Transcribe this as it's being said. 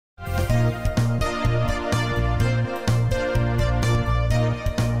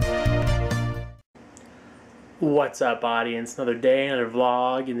What's up, audience? Another day, another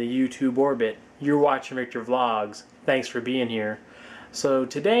vlog in the YouTube orbit. You're watching Victor Vlogs. Thanks for being here. So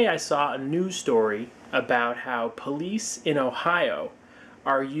today I saw a news story about how police in Ohio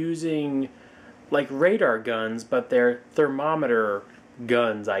are using like radar guns, but they're thermometer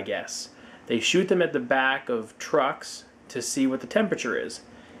guns, I guess. They shoot them at the back of trucks to see what the temperature is.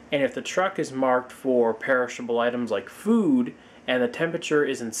 And if the truck is marked for perishable items like food and the temperature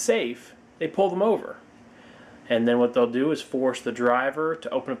isn't safe, they pull them over. And then what they'll do is force the driver to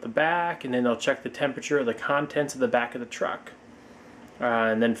open up the back, and then they'll check the temperature of the contents of the back of the truck.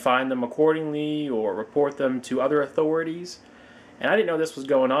 And then fine them accordingly or report them to other authorities. And I didn't know this was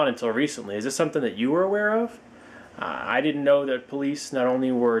going on until recently. Is this something that you were aware of? I didn't know that police not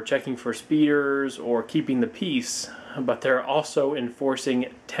only were checking for speeders or keeping the peace, but they're also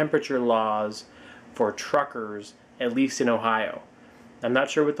enforcing temperature laws for truckers, at least in Ohio. I'm not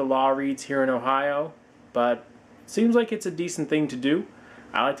sure what the law reads here in Ohio, but seems like it's a decent thing to do.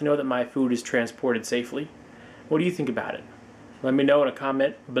 I like to know that my food is transported safely. What do you think about it? Let me know in a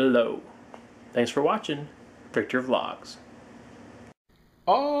comment below. Thanks for watching Victor Vlogs.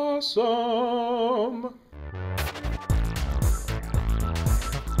 Awesome!